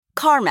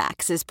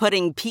CarMax is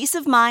putting peace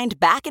of mind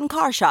back in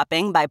car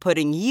shopping by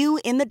putting you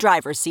in the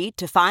driver's seat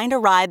to find a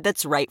ride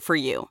that's right for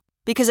you.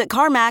 Because at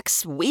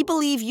CarMax, we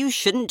believe you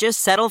shouldn't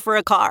just settle for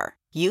a car.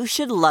 You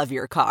should love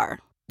your car.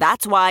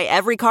 That's why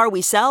every car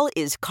we sell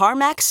is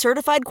CarMax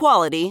certified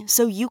quality,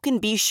 so you can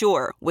be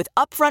sure with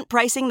upfront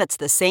pricing that's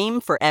the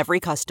same for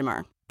every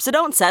customer. So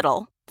don't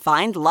settle.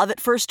 Find love at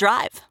first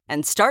drive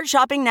and start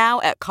shopping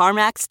now at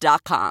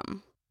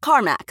CarMax.com.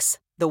 CarMax,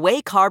 the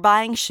way car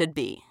buying should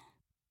be.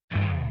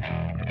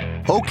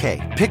 Okay,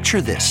 picture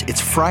this.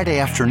 It's Friday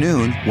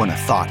afternoon when a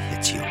thought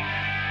hits you.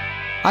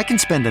 I can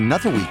spend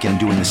another weekend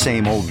doing the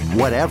same old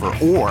whatever,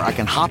 or I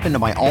can hop into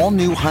my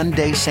all-new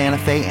Hyundai Santa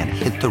Fe and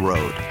hit the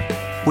road.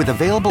 With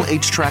available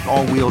H-Track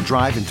all-wheel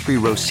drive and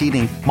 3-row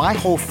seating, my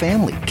whole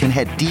family can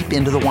head deep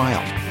into the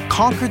wild.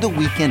 Conquer the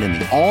weekend in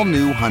the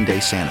all-new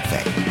Hyundai Santa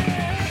Fe.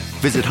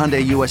 Visit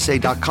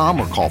HyundaiUSA.com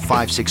or call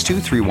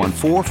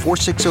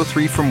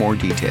 562-314-4603 for more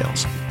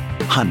details.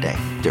 Hyundai,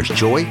 there's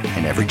joy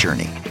in every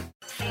journey.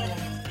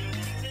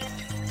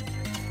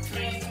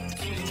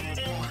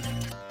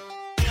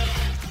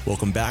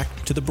 Welcome back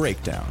to The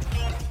Breakdown,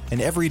 an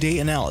everyday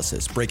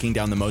analysis breaking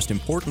down the most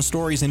important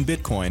stories in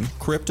Bitcoin,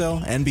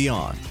 crypto, and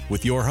beyond,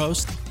 with your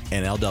host,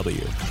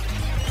 NLW.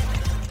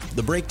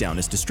 The Breakdown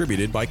is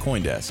distributed by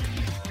CoinDesk.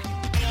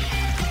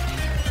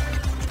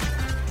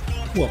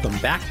 Welcome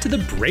back to The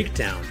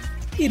Breakdown.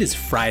 It is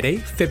Friday,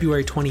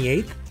 February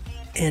 28th,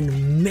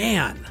 and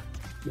man,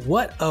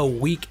 what a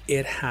week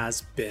it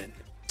has been.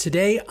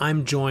 Today,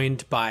 I'm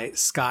joined by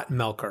Scott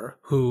Melker,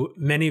 who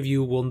many of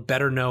you will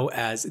better know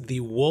as the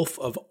Wolf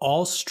of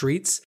All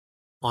Streets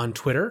on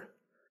Twitter.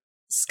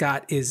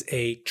 Scott is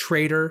a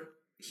trader,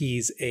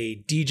 he's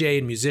a DJ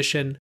and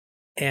musician,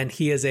 and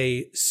he is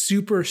a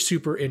super,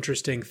 super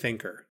interesting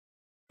thinker.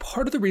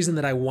 Part of the reason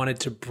that I wanted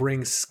to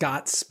bring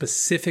Scott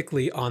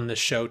specifically on the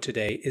show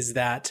today is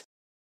that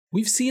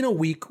we've seen a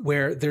week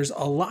where there's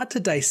a lot to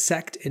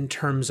dissect in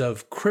terms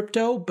of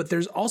crypto, but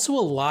there's also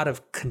a lot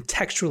of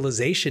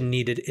contextualization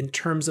needed in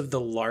terms of the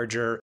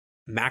larger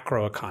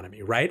macroeconomy,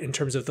 right? In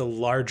terms of the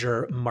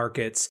larger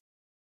markets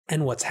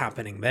and what's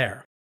happening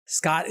there.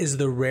 Scott is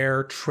the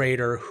rare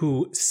trader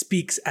who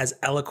speaks as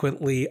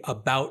eloquently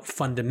about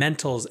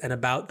fundamentals and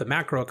about the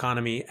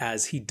macroeconomy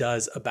as he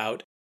does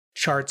about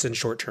charts and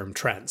short-term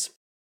trends.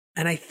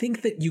 And I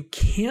think that you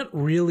can't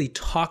really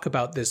talk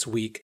about this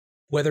week,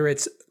 whether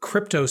it's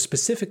crypto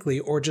specifically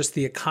or just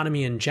the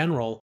economy in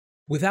general,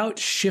 without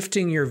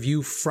shifting your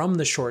view from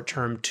the short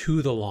term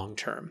to the long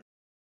term.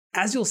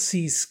 As you'll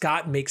see,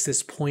 Scott makes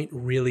this point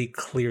really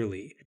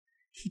clearly.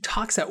 He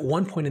talks at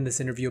one point in this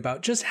interview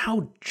about just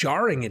how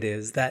jarring it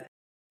is that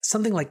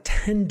something like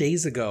 10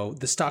 days ago,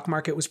 the stock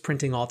market was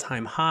printing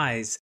all-time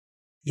highs,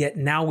 yet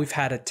now we've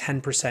had a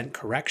 10%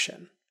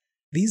 correction.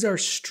 These are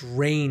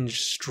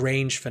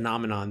strange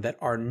phenomenon that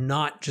are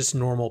not just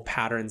normal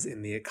patterns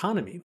in the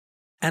economy.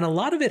 And a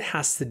lot of it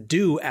has to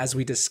do, as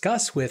we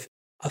discuss, with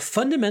a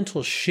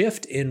fundamental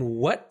shift in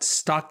what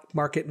stock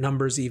market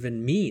numbers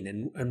even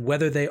mean and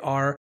whether they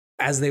are,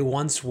 as they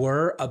once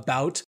were,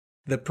 about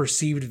the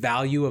perceived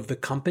value of the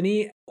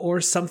company or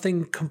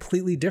something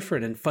completely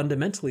different and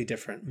fundamentally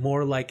different,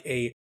 more like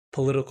a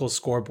political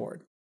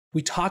scoreboard.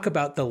 We talk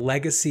about the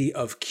legacy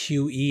of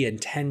QE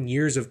and 10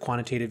 years of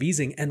quantitative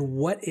easing and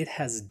what it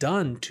has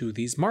done to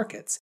these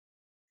markets.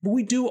 But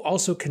we do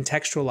also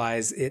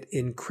contextualize it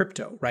in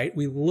crypto, right?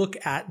 We look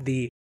at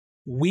the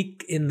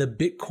week in the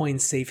Bitcoin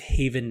safe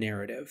haven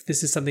narrative.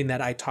 This is something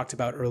that I talked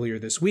about earlier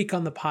this week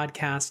on the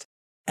podcast,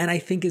 and I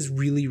think is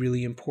really,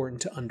 really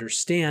important to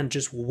understand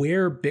just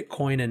where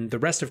Bitcoin and the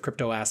rest of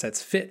crypto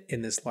assets fit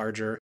in this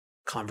larger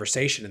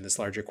conversation, in this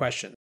larger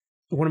question.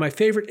 One of my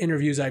favorite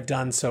interviews I've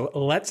done, so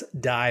let's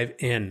dive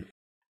in.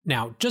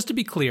 Now, just to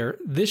be clear,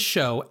 this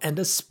show, and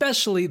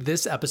especially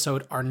this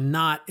episode, are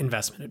not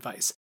investment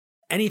advice.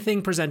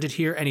 Anything presented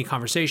here, any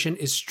conversation,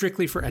 is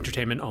strictly for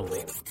entertainment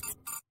only.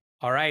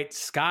 All right,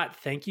 Scott,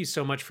 thank you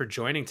so much for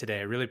joining today.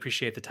 I really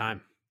appreciate the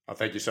time. Well,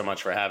 thank you so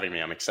much for having me.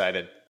 I'm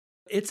excited.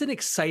 It's an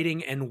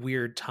exciting and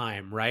weird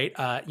time, right?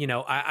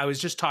 I was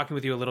just talking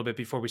with you a little bit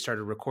before we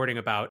started recording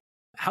about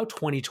how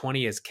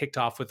 2020 has kicked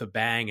off with a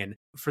bang. And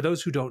for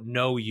those who don't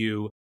know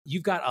you,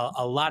 you've got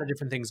a lot of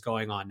different things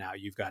going on now.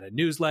 You've got a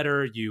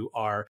newsletter. You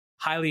are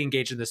highly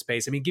engaged in the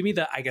space. I mean, give me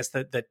the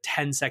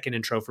 10-second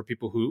intro for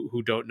people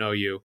who don't know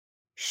you.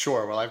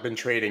 Sure. Well, I've been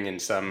trading in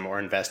some or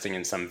investing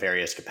in some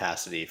various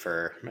capacity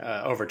for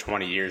over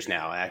 20 years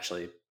now,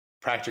 actually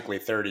practically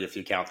 30 if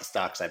you count the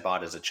stocks I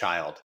bought as a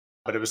child.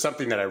 But it was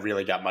something that I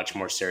really got much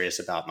more serious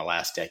about in the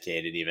last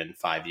decade and even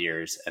 5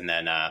 years. And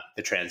then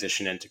the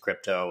transition into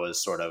crypto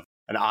was sort of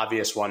an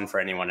obvious one for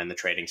anyone in the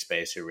trading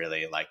space who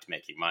really liked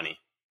making money,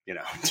 in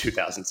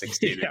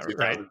 2016 and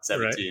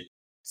 2017. Right.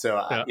 So,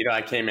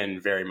 I came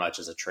in very much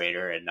as a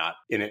trader and not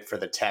in it for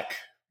the tech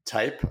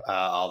type,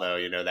 although,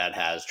 that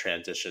has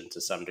transitioned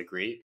to some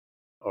degree.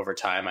 Over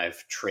time,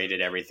 I've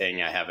traded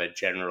everything. I have a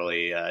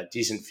generally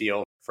decent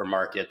feel for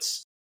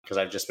markets because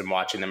I've just been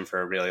watching them for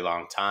a really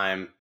long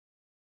time.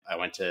 I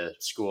went to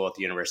school at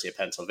the University of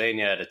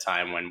Pennsylvania at a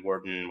time when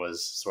Wharton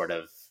was sort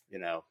of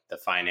the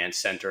finance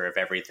center of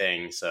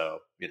everything. So,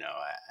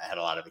 I had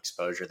a lot of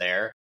exposure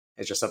there.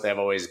 It's just something I've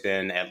always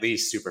been at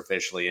least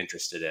superficially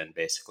interested in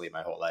basically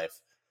my whole life.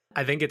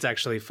 I think it's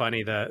actually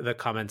funny, the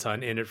comments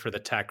on in it for the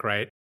tech,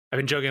 right? I've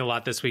been joking a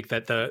lot this week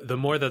that the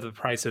more that the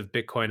price of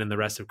Bitcoin and the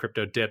rest of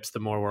crypto dips, the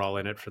more we're all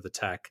in it for the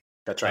tech.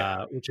 That's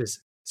right. Which is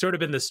sort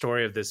of been the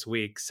story of this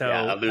week. So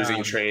yeah, a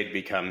losing trade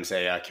becomes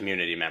a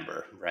community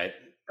member, right?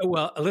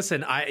 Well,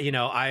 listen,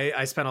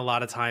 I spent a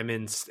lot of time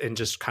in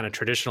just kind of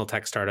traditional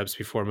tech startups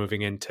before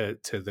moving into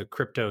the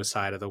crypto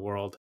side of the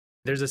world.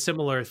 There's a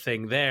similar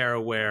thing there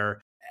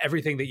where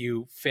everything that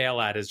you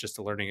fail at is just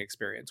a learning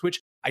experience,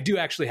 which I do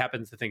actually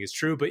happen to think is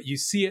true, but you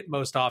see it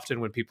most often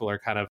when people are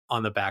kind of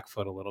on the back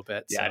foot a little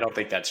bit. Yeah, so. I don't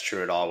think that's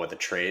true at all with a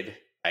trade.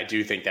 I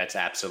do think that's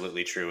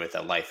absolutely true with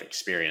a life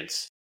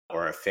experience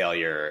or a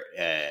failure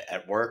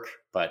at work.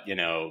 But,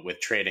 with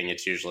trading,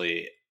 it's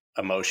usually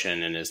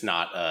emotion and is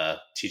not a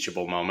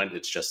teachable moment.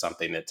 It's just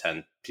something that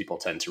people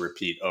tend to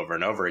repeat over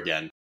and over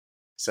again.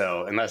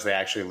 So unless they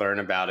actually learn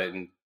about it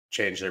and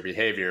change their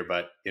behavior.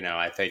 But,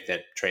 I think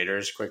that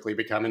traders quickly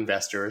become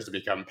investors,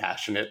 become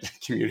passionate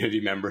community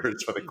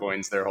members for the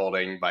coins they're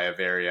holding by a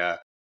very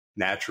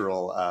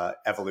natural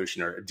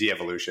evolution or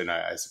de-evolution,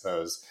 I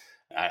suppose.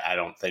 I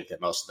don't think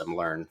that most of them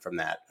learn from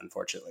that,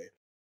 unfortunately.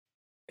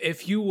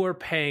 If you were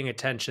paying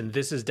attention,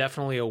 this is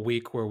definitely a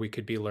week where we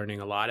could be learning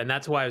a lot. And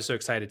that's why I was so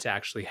excited to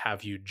actually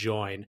have you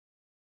join.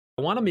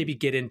 I want to maybe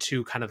get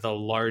into kind of the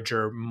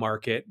larger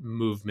market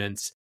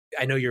movements.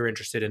 I know you're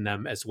interested in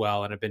them as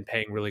well and have been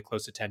paying really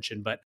close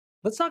attention, but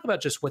let's talk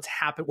about just what's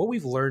happened, what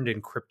we've learned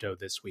in crypto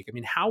this week. I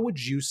mean, how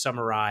would you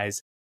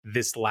summarize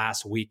this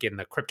last week in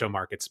the crypto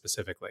market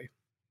specifically?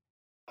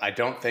 I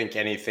don't think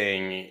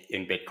anything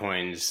in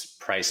Bitcoin's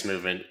price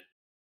movement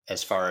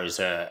as far as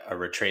a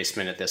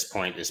retracement at this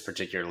point is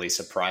particularly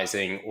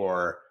surprising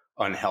or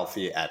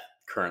unhealthy at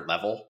current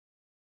level.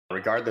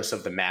 Regardless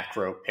of the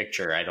macro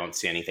picture, I don't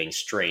see anything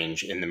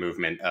strange in the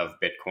movement of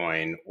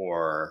Bitcoin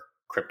or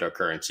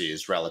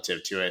cryptocurrencies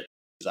relative to it.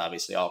 It's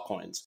obviously all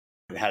coins.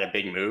 It had a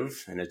big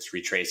move and it's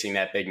retracing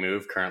that big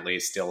move, currently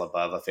still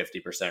above a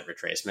 50%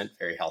 retracement,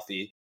 very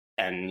healthy.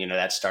 And,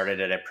 that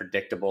started at a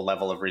predictable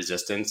level of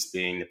resistance,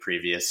 being the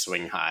previous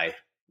swing high,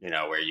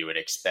 where you would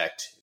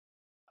expect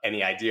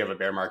any idea of a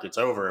bear market's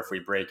over if we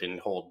break and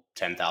hold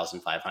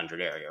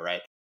 10,500 area,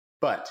 right?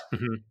 But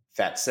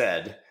that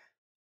said,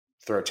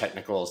 throw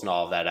technicals and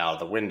all of that out of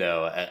the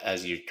window,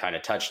 as you kind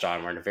of touched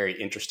on, we're in a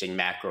very interesting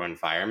macro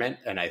environment.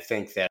 And I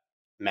think that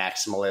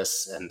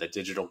maximalists and the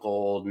digital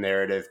gold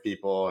narrative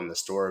people and the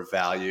store of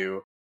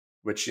value,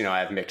 which, I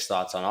have mixed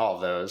thoughts on all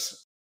of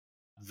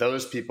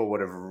those people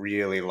would have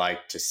really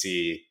liked to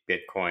see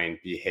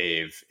Bitcoin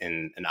behave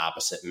in an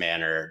opposite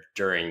manner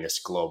during this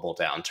global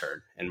downturn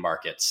in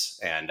markets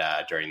and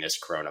during this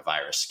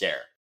coronavirus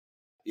scare.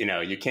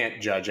 You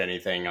can't judge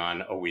anything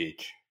on a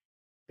week.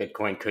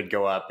 Bitcoin could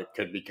go up, it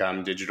could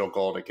become digital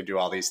gold, it could do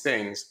all these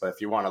things. But if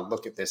you want to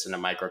look at this in a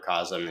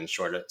microcosm and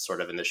sort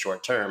of in the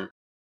short term,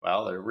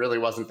 well, there really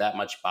wasn't that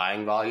much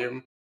buying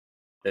volume.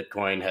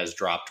 Bitcoin has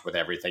dropped with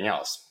everything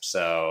else.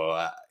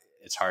 So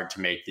it's hard to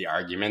make the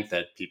argument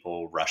that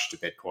people rush to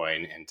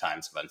Bitcoin in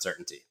times of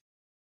uncertainty.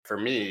 For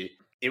me,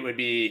 it would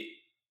be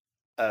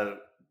a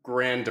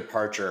grand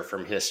departure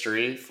from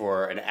history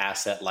for an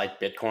asset like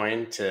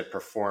Bitcoin to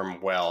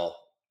perform well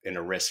in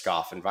a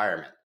risk-off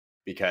environment,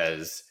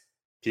 because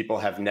people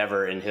have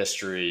never in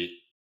history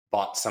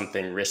bought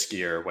something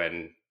riskier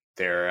when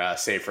their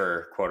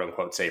safer, quote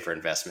unquote, safer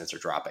investments are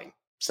dropping.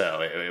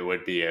 So it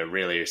would be a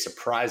really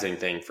surprising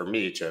thing for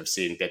me to have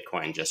seen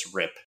Bitcoin just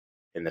rip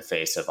in the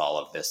face of all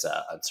of this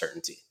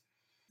uncertainty.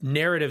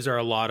 Narratives are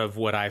a lot of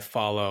what I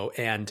follow.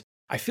 And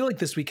I feel like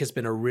this week has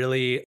been a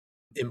really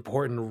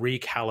important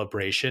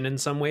recalibration in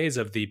some ways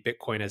of the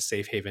Bitcoin as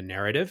safe haven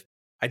narrative.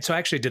 So I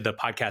actually did the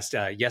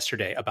podcast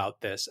yesterday about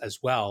this as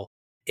well.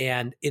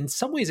 And in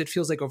some ways, it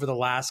feels like over the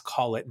last,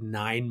 call it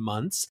 9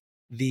 months,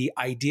 the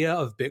idea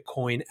of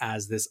Bitcoin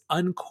as this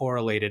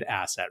uncorrelated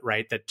asset,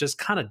 right, that just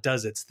kind of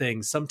does its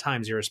thing,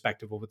 sometimes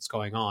irrespective of what's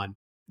going on,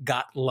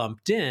 got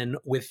lumped in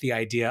with the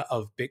idea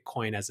of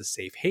Bitcoin as a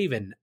safe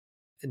haven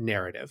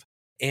narrative.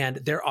 And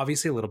they're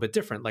obviously a little bit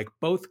different. Like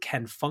both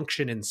can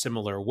function in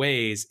similar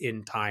ways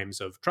in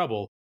times of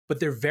trouble, but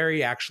they're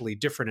very actually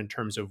different in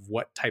terms of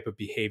what type of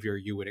behavior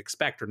you would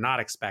expect or not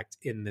expect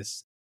in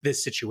this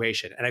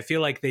situation. And I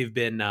feel like they've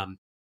been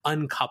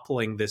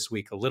uncoupling this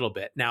week a little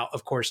bit. Now,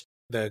 of course,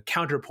 the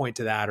counterpoint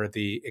to that or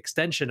the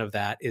extension of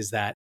that is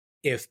that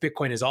if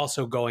Bitcoin is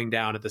also going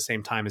down at the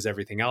same time as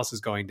everything else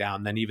is going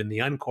down, then even the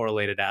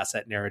uncorrelated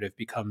asset narrative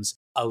becomes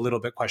a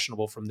little bit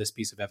questionable from this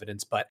piece of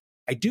evidence. But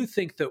I do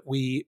think that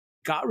we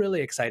got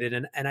really excited.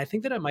 And I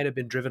think that it might have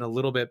been driven a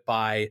little bit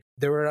by,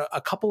 there were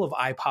a couple of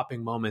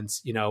eye-popping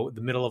moments, the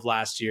middle of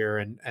last year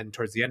and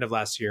towards the end of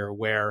last year,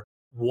 where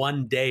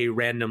one day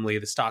randomly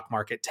the stock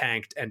market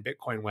tanked and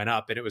Bitcoin went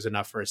up and it was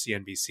enough for a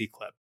CNBC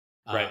clip.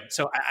 Right.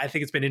 So I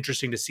think it's been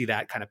interesting to see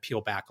that kind of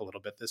peel back a little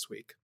bit this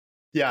week.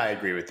 Yeah, I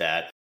agree with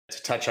that.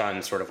 To touch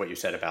on sort of what you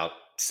said about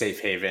safe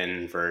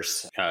haven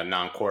versus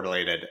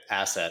non-correlated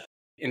asset,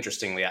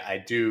 Interestingly, I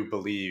do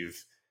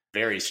believe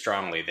very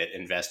strongly that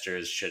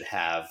investors should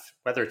have,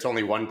 whether it's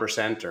only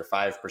 1% or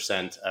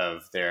 5%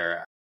 of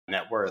their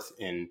net worth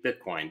in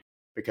Bitcoin,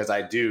 because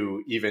I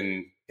do,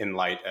 even in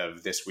light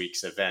of this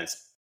week's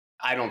events,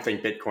 I don't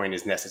think Bitcoin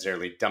is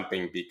necessarily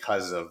dumping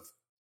because of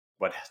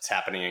what's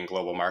happening in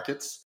global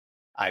markets.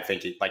 I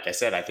think, like I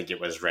said, I think it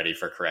was ready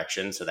for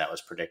correction. So that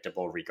was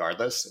predictable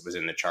regardless. It was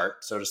in the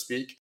chart, so to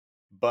speak.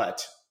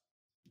 But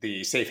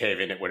the safe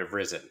haven, it would have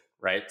risen,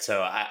 right?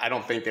 So I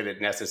don't think that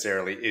it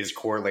necessarily is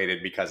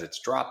correlated because it's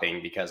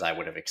dropping, because I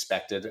would have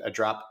expected a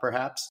drop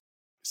perhaps.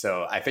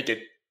 So I think it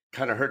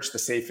kind of hurts the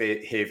safe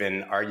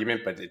haven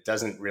argument, but it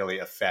doesn't really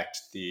affect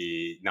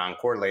the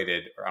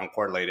non-correlated or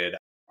uncorrelated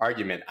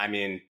argument. I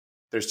mean,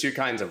 there's two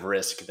kinds of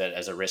risk that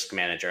as a risk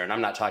manager, and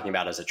I'm not talking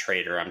about as a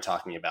trader, I'm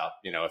talking about,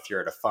 if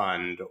you're at a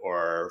fund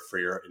or for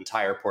your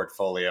entire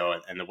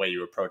portfolio and the way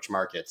you approach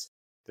markets,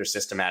 there's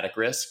systematic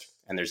risk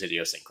and there's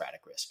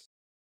idiosyncratic risk.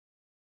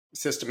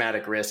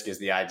 Systematic risk is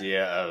the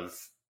idea of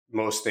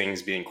most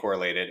things being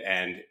correlated.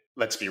 And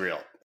let's be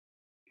real,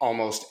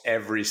 almost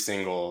every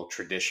single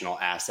traditional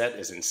asset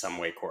is in some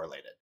way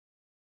correlated.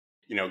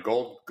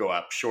 Gold go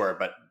up, sure,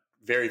 but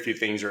very few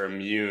things are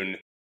immune,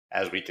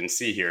 as we can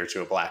see here,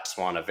 to a black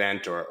swan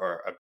event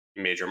or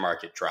a major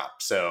market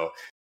drop. So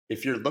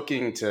if you're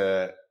looking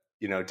to,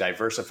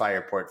 diversify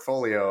your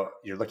portfolio,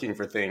 you're looking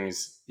for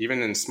things,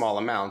 even in small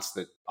amounts,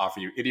 that offer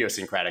you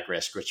idiosyncratic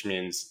risk, which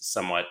means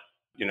somewhat,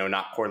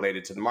 not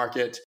correlated to the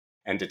market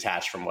and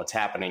detached from what's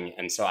happening.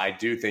 And so I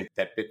do think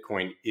that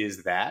Bitcoin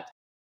is that.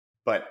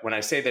 But when I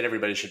say that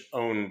everybody should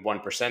own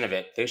 1% of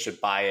it, they should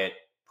buy it,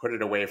 put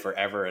it away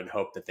forever, and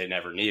hope that they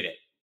never need it.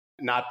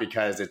 Not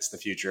because it's the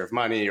future of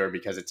money or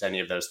because it's any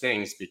of those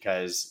things,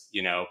 because,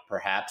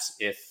 perhaps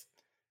if,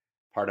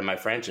 pardon my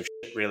French, if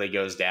shit really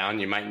goes down,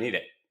 you might need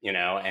it,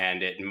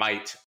 and it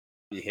might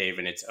behave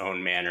in its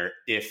own manner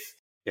if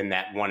in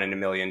that 1 in a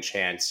million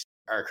chance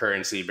our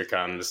currency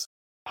becomes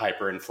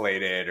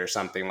hyperinflated or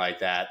something like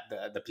that,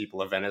 the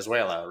people of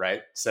Venezuela,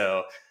 right?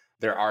 So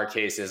there are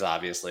cases,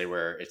 obviously,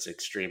 where it's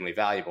extremely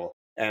valuable.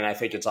 And I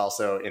think it's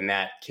also, in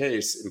that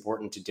case,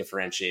 important to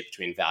differentiate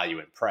between value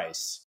and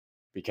price.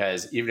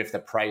 Because even if the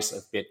price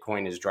of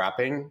Bitcoin is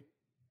dropping,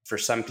 for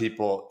some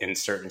people in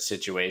certain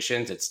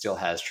situations, it still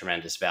has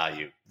tremendous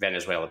value.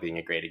 Venezuela being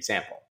a great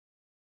example.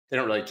 They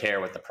don't really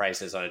care what the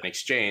price is on an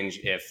exchange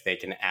if they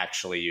can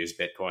actually use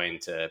Bitcoin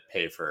to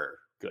pay for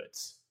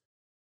goods.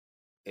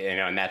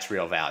 And that's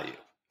real value.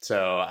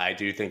 So I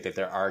do think that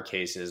there are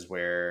cases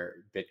where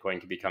Bitcoin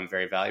can become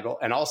very valuable.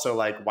 And also,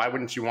 why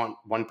wouldn't you want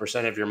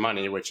 1% of your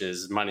money, which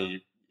is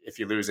money, if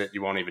you lose it,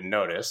 you won't even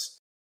notice?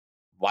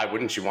 Why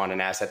wouldn't you want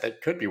an asset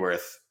that could be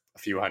worth a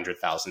few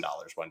 $100,000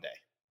 one day?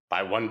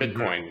 Buy one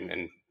Bitcoin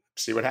and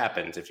see what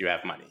happens if you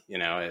have money,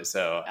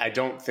 So I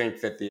don't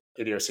think that the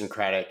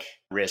idiosyncratic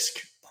risk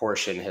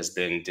portion has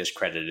been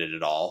discredited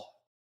at all.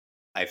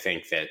 I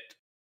think that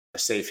a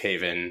safe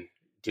haven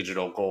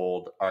digital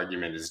gold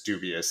argument is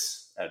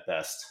dubious at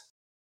best.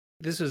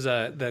 This is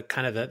the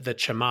kind of the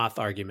Chamath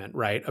argument,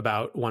 right?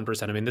 About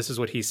 1%. I mean, this is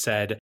what he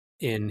said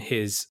in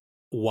his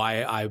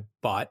Why I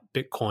Bought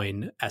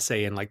Bitcoin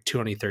essay in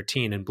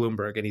 2013 in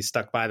Bloomberg. And he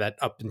stuck by that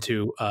up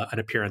into an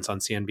appearance on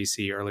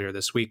CNBC earlier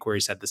this week where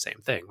he said the same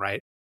thing,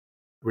 right?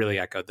 Really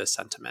echoed this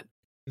sentiment.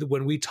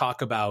 When we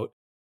talk about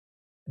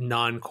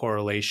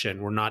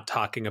non-correlation, we're not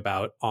talking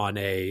about on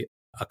a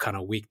kind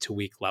of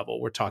week-to-week level.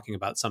 We're talking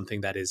about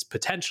something that is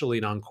potentially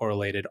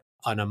non-correlated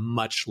on a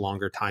much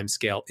longer time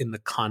scale in the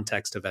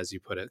context of, as you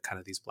put it, kind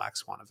of these black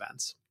swan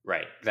events.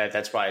 Right.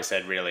 That's why I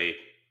said really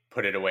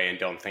put it away and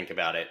don't think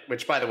about it,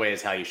 which, by the way,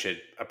 is how you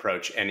should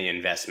approach any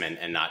investment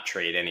and not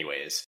trade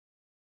anyways.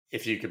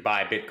 If you could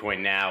buy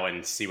Bitcoin now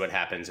and see what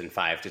happens in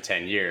 5 to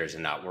 10 years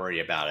and not worry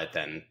about it,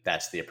 then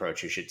that's the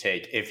approach you should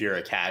take if you're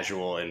a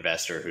casual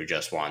investor who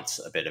just wants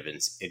a bit of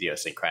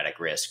idiosyncratic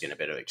risk and a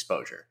bit of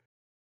exposure.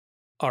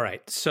 All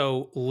right.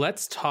 So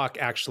let's talk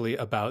actually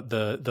about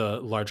the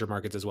larger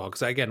markets as well.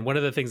 Because again, one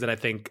of the things that I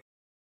think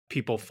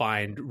people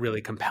find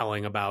really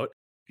compelling about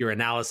your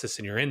analysis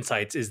and your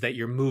insights is that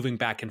you're moving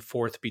back and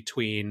forth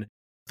between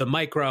the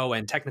micro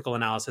and technical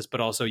analysis, but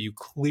also you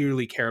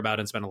clearly care about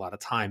and spend a lot of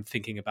time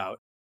thinking about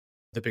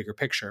the bigger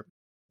picture.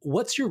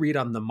 What's your read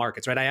on the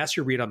markets, right? I asked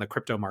your read on the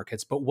crypto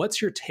markets, but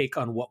what's your take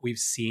on what we've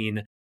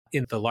seen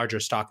in the larger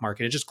stock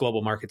market and just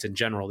global markets in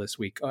general this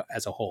week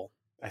as a whole?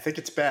 I think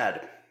it's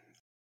bad.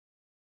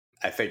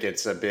 I think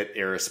it's a bit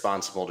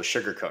irresponsible to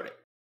sugarcoat it.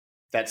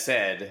 That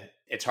said,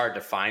 it's hard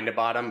to find a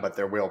bottom, but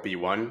there will be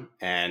one.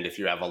 And if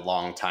you have a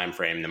long time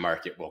frame, the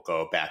market will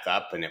go back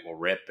up and it will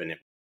rip and it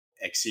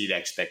exceed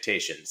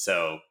expectations.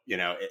 So,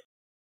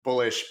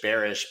 bullish,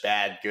 bearish,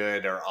 bad,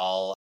 good are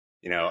all,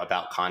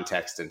 about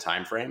context and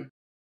time frame.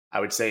 I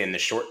would say in the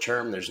short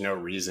term, there's no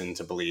reason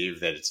to believe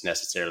that it's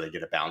necessarily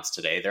going to bounce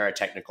today. There are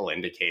technical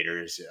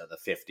indicators, the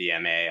 50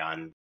 MA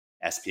on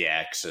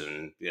SPX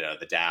and,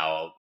 the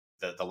Dow,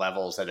 the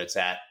levels that it's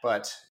at.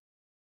 But,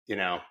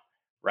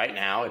 right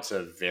now it's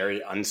a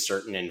very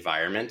uncertain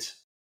environment.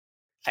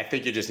 I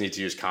think you just need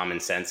to use common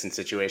sense in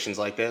situations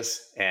like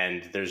this.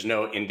 And there's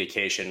no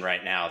indication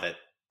right now that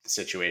the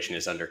situation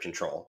is under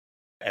control.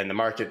 And the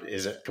market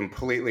is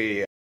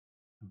completely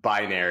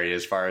binary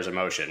as far as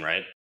emotion,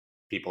 right?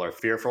 People are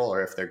fearful,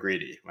 or if they're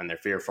greedy. When they're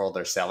fearful,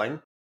 they're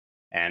selling.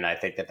 And I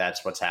think that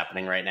that's what's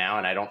happening right now.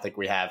 And I don't think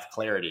we have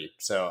clarity.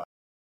 So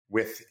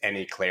with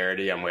any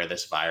clarity on where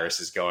this virus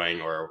is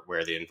going or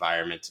where the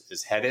environment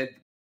is headed,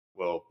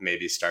 we'll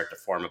maybe start to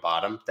form a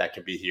bottom. That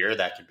could be here.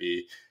 That could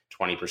be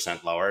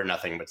 20% lower.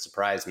 Nothing would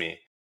surprise me.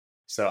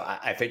 So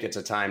I think it's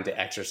a time to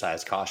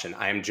exercise caution.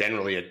 I am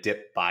generally a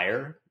dip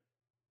buyer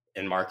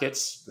in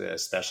markets,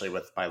 especially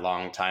with my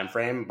long time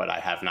frame, but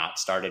I have not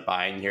started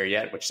buying here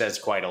yet, which says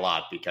quite a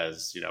lot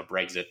because,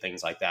 Brexit,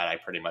 things like that, I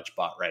pretty much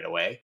bought right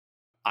away.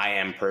 I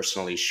am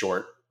personally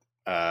short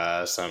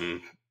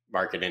some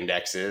market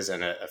indexes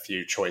and a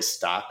few choice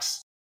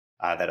stocks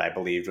that I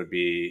believed would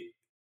be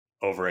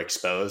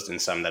overexposed and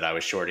some that I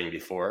was shorting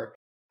before.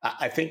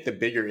 I think the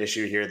bigger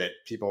issue here that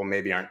people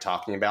maybe aren't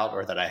talking about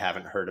or that I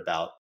haven't heard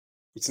about,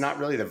 it's not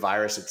really the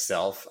virus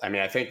itself. I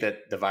mean, I think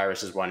that the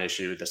virus is one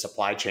issue. The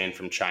supply chain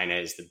from China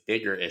is the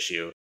bigger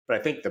issue. But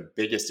I think the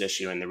biggest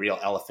issue and the real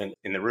elephant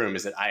in the room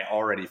is that I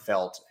already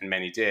felt, and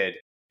many did,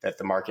 that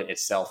the market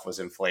itself was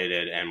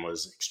inflated and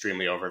was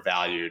extremely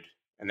overvalued.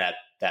 And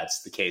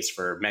that's the case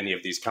for many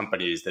of these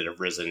companies that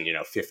have risen,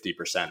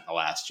 50% in the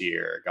last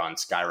year, gone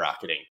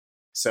skyrocketing.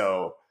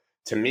 So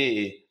to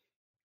me,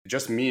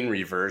 just mean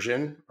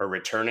reversion or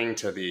returning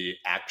to the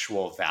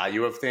actual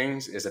value of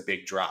things is a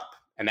big drop.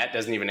 And that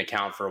doesn't even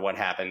account for what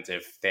happens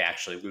if they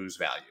actually lose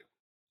value,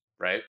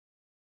 right?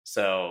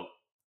 So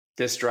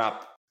this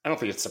drop, I don't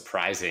think it's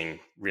surprising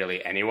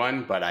really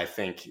anyone, but I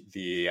think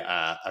the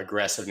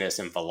aggressiveness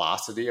and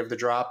velocity of the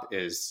drop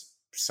is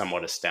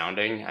somewhat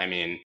astounding. I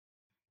mean,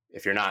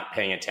 if you're not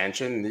paying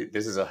attention,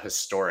 this is a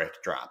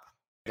historic drop.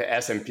 The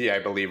S&P, I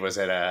believe, was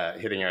at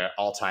hitting an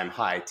all-time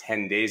high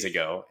 10 days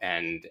ago.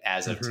 And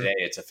as of today,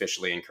 it's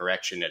officially in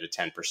correction at a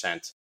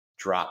 10%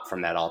 drop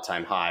from that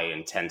all-time high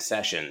in 10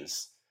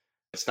 sessions.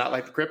 It's not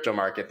like the crypto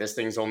market. This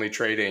thing's only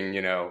trading,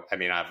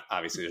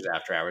 obviously there's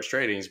after hours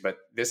tradings, but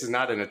this is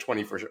not in a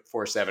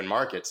 24/7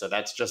 market. So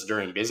that's just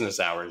during business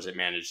hours it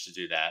managed to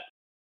do that.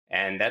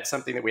 And that's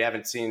something that we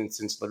haven't seen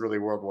since literally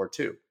World War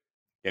II,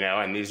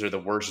 and these are the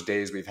worst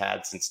days we've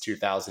had since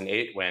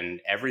 2008 when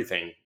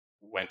everything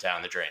went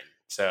down the drain.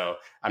 So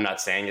I'm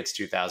not saying it's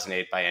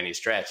 2008 by any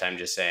stretch. I'm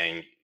just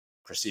saying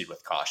proceed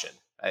with caution.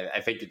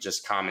 I think it's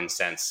just common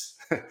sense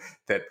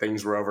that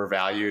things were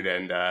overvalued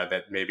and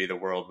that maybe the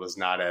world was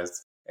not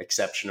as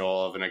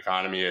exceptional of an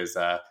economy as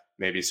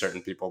maybe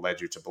certain people led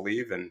you to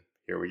believe. And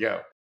here we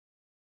go.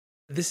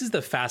 This is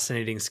the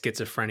fascinating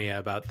schizophrenia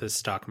about the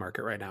stock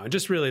market right now, and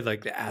just really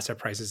like the asset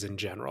prices in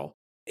general,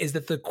 is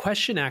that the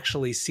question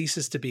actually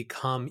ceases to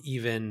become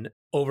even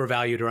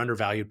overvalued or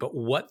undervalued, but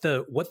what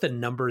the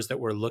numbers that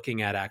we're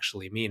looking at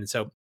actually mean. And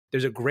so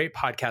there's a great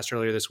podcast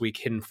earlier this week,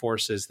 Hidden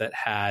Forces, that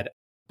had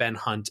Ben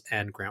Hunt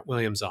and Grant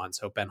Williams on.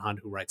 So Ben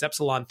Hunt, who writes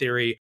Epsilon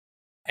Theory,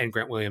 and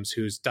Grant Williams,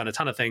 who's done a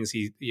ton of things.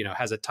 He,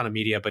 has a ton of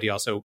media, but he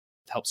also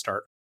helped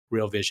start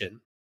Real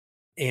Vision.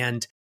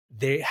 And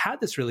they had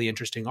this really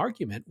interesting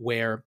argument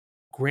where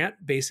Grant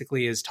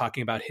basically is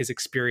talking about his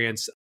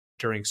experience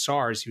during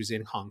SARS. He was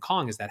in Hong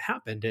Kong as that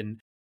happened,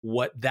 and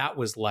what that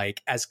was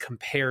like as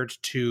compared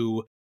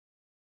to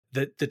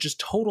the just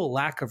total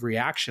lack of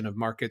reaction of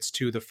markets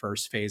to the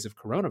first phase of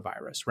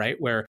coronavirus, right?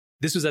 Where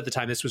this was at the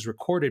time, this was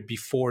recorded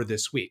before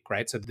this week,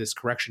 right? So this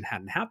correction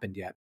hadn't happened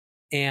yet.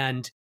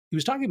 And he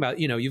was talking about,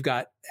 you've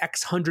got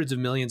X hundreds of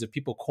millions of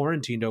people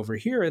quarantined over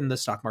here, and the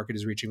stock market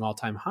is reaching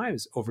all-time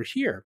highs over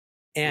here.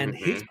 And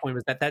his point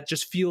was that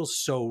just feels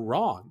so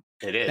wrong.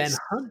 It is.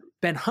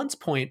 Ben Hunt's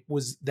point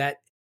was that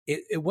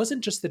it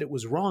wasn't just that it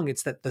was wrong,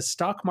 it's that the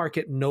stock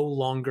market no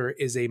longer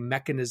is a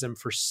mechanism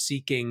for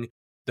seeking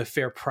the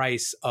fair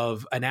price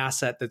of an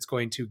asset that's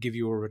going to give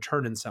you a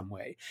return in some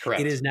way.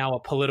 Correct. It is now a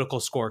political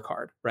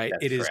scorecard, right?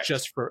 That's it is correct.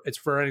 just it's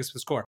for earnings to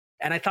score.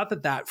 And I thought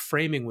that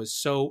framing was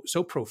so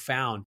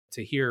profound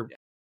to hear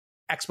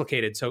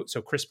explicated so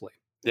crisply.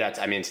 Yeah,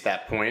 to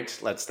that point,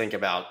 let's think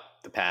about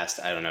the past,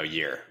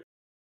 year.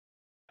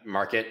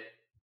 Market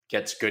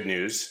gets good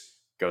news,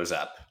 goes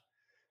up.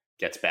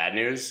 Gets bad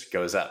news,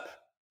 goes up.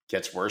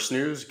 Gets worse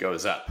news,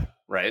 goes up,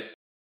 right?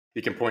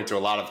 You can point to a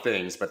lot of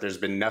things, but there's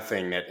been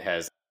nothing that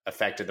has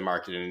affected the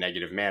market in a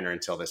negative manner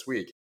until this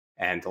week.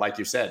 And like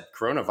you said,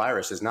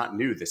 coronavirus is not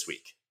new this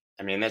week.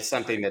 I mean, that's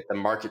something that the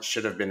market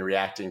should have been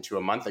reacting to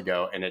a month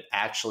ago, and it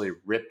actually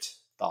ripped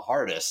the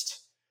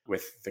hardest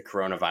with the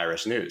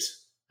coronavirus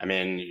news. I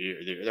mean,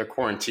 they're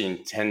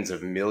quarantined tens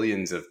of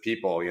millions of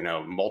people,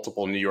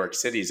 multiple New York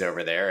cities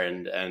over there,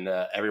 and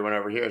everyone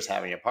over here is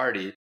having a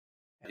party,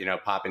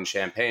 popping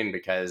champagne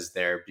because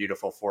their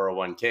beautiful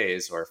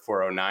 401ks or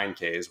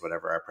 409ks,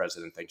 whatever our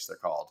president thinks they're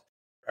called,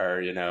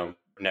 are,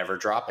 never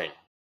dropping.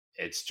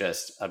 It's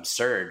just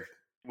absurd.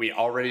 We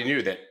already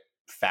knew that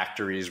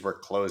factories were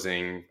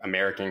closing,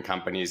 American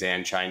companies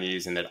and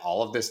Chinese, and that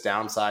all of this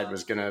downside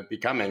was going to be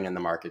coming, and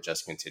the market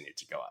just continued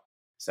to go up.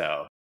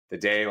 So the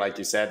day, like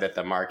you said, that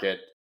the market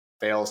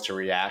fails to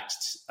react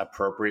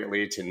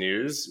appropriately to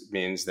news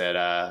means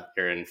that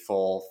you're in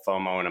full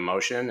FOMO and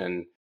emotion,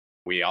 and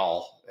We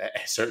all,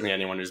 certainly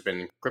anyone who's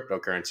been in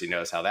cryptocurrency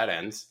knows how that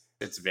ends.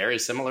 It's very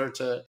similar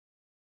to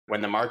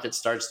when the market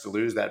starts to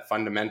lose that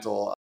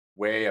fundamental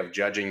way of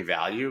judging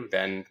value,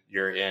 then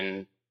you're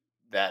in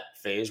that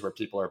phase where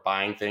people are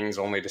buying things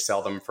only to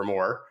sell them for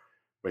more,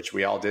 which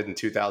we all did in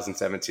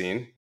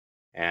 2017.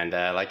 And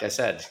like I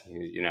said,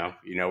 you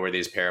know where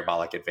these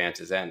parabolic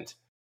advances end.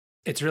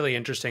 It's really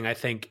interesting. I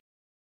think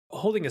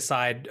holding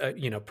aside,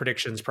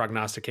 predictions,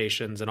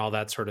 prognostications, and all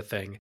that sort of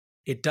thing,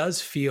 it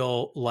does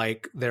feel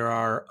like there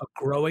are a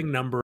growing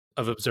number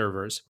of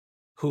observers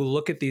who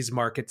look at these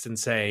markets and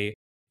say,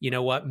 you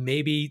know what,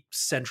 maybe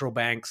central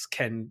banks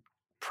can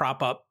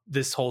prop up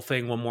this whole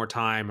thing one more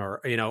time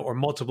or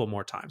multiple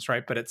more times,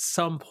 right? But at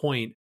some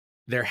point,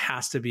 there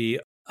has to be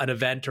an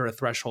event or a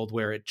threshold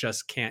where it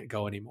just can't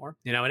go anymore.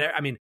 And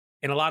I mean,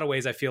 in a lot of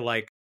ways, I feel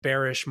like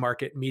bearish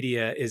market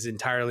media is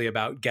entirely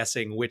about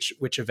guessing which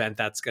event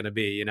that's going to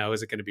be.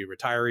 Is it going to be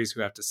retirees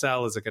who have to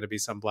sell? Is it going to be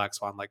some black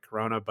swan like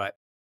Corona? But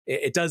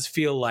it does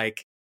feel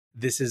like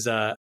this is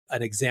an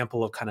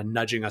example of kind of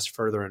nudging us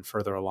further and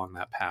further along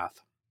that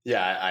path.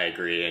 Yeah, I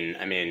agree. And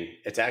I mean,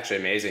 it's actually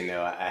amazing,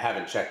 though. I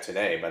haven't checked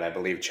today, but I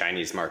believe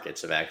Chinese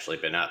markets have actually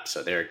been up.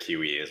 So their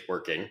QE is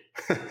working.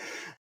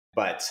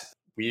 But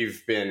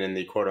we've been in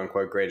the quote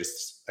unquote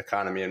greatest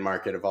economy and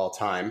market of all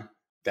time.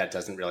 That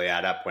doesn't really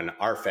add up when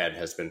our Fed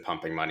has been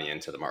pumping money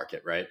into the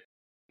market, right?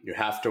 You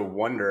have to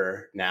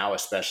wonder now,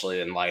 especially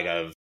in light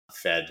of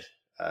Fed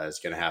is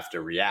going to have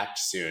to react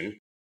soon,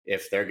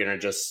 if they're going to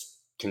just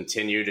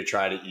continue to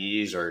try to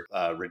ease or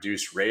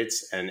reduce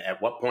rates. And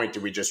at what point do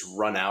we just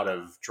run out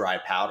of dry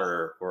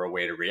powder or a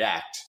way to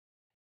react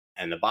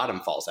and the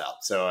bottom falls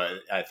out? So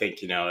I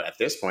think, at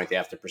this point, they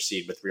have to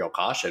proceed with real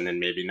caution and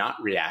maybe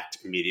not react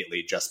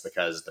immediately just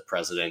because the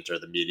president or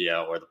the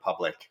media or the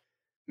public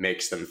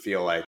makes them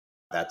feel like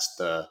that's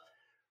the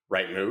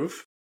right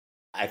move.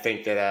 I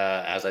think that,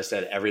 as I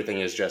said, everything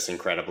is just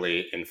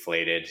incredibly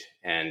inflated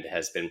and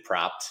has been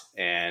propped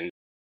and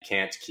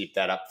can't keep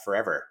that up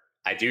forever.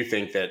 I do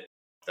think that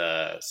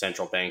the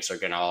central banks are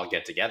going to all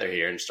get together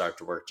here and start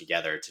to work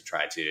together to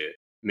try to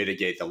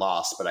mitigate the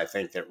loss. But I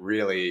think that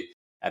really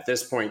at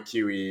this point,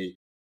 QE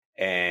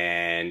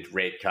and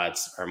rate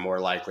cuts are more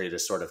likely to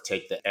sort of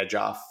take the edge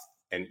off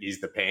and ease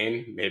the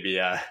pain.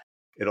 Maybe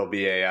it'll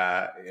be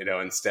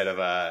instead of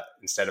a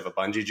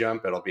bungee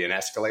jump, it'll be an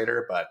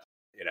escalator. But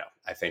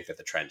I think that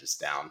the trend is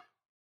down.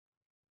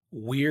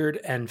 Weird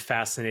and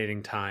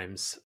fascinating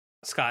times,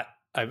 Scott.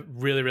 I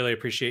really, really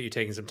appreciate you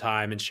taking some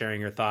time and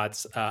sharing your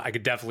thoughts. I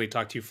could definitely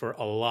talk to you for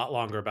a lot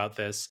longer about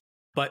this.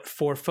 But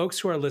for folks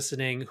who are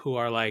listening who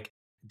are like,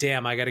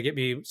 damn, I got to get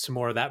me some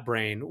more of that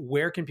brain,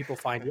 where can people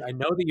find you? I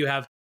know that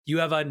you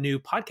have a new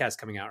podcast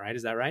coming out, right?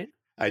 Is that right?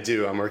 I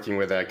do. I'm working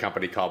with a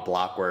company called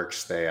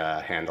Blockworks. They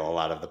handle a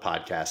lot of the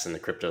podcasts in the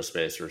crypto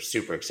space. We're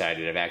super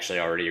excited. I've actually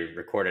already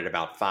recorded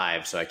about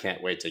 5, so I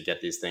can't wait to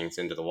get these things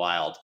into the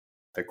wild.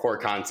 The core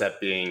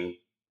concept being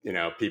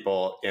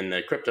people in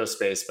the crypto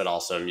space, but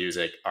also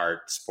music,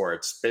 art,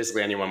 sports,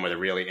 basically anyone with a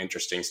really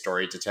interesting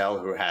story to tell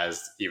who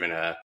has even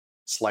a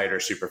slight or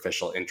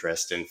superficial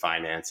interest in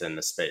finance in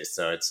the space.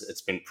 So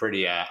it's been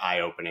pretty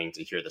eye-opening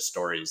to hear the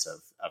stories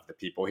of the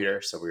people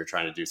here. So we were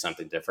trying to do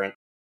something different.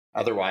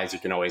 Otherwise, you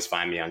can always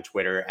find me on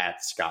Twitter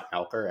at Scott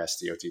Melker,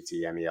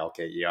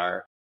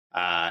 SCOTTMELKER.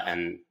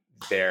 And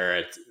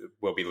there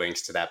will be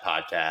links to that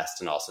podcast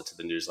and also to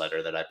the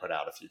newsletter that I put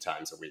out a few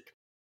times a week.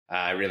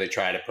 I really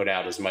try to put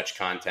out as much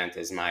content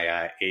as my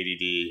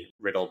ADD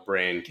riddled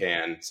brain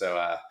can.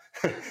 So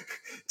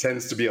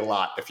tends to be a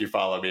lot if you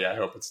follow me. I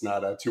hope it's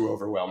not too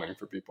overwhelming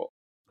for people.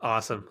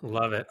 Awesome.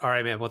 Love it. All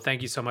right, man. Well,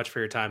 thank you so much for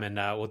your time, and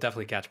we'll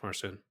definitely catch more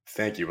soon.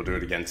 Thank you. We'll do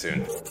it again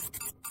soon.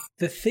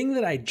 The thing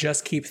that I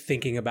just keep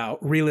thinking about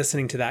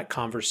re-listening to that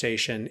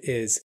conversation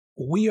is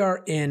we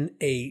are in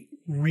a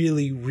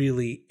really,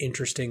 really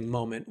interesting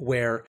moment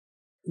where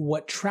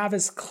what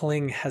Travis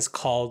Kling has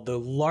called the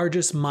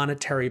largest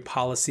monetary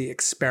policy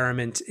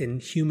experiment in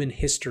human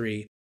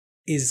history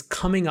is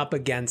coming up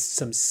against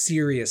some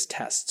serious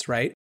tests,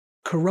 right?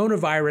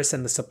 Coronavirus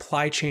and the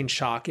supply chain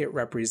shock it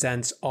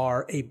represents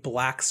are a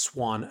black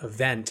swan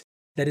event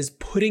that is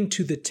putting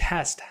to the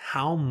test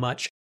how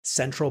much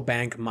central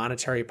bank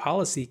monetary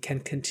policy can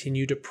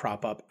continue to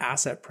prop up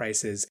asset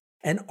prices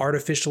and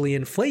artificially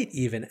inflate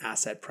even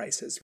asset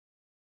prices.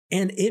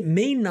 And it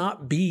may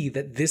not be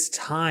that this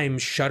time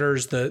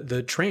shutters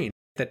the train,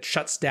 that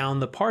shuts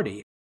down the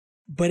party,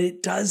 but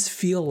it does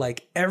feel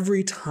like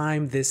every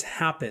time this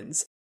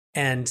happens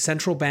and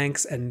central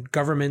banks and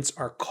governments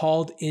are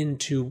called in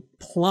to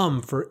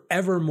plumb for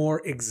ever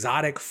more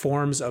exotic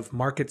forms of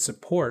market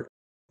support,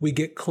 we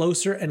get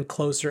closer and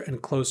closer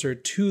and closer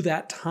to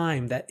that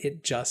time that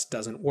it just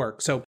doesn't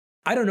work. So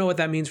I don't know what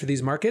that means for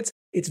these markets.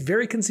 It's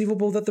very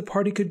conceivable that the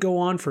party could go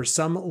on for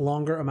some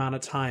longer amount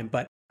of time,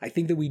 but I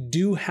think that we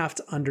do have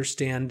to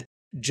understand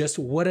just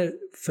what a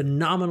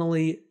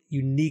phenomenally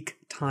unique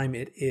time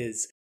it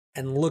is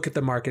and look at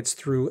the markets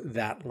through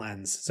that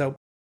lens. So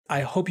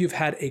I hope you've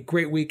had a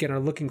great week and are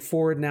looking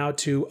forward now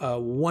to a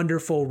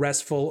wonderful,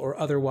 restful, or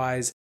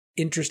otherwise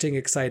interesting,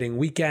 exciting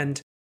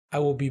weekend. I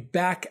will be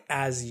back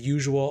as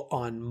usual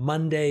on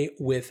Monday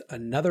with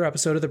another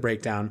episode of The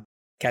Breakdown.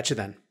 Catch you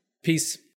then. Peace.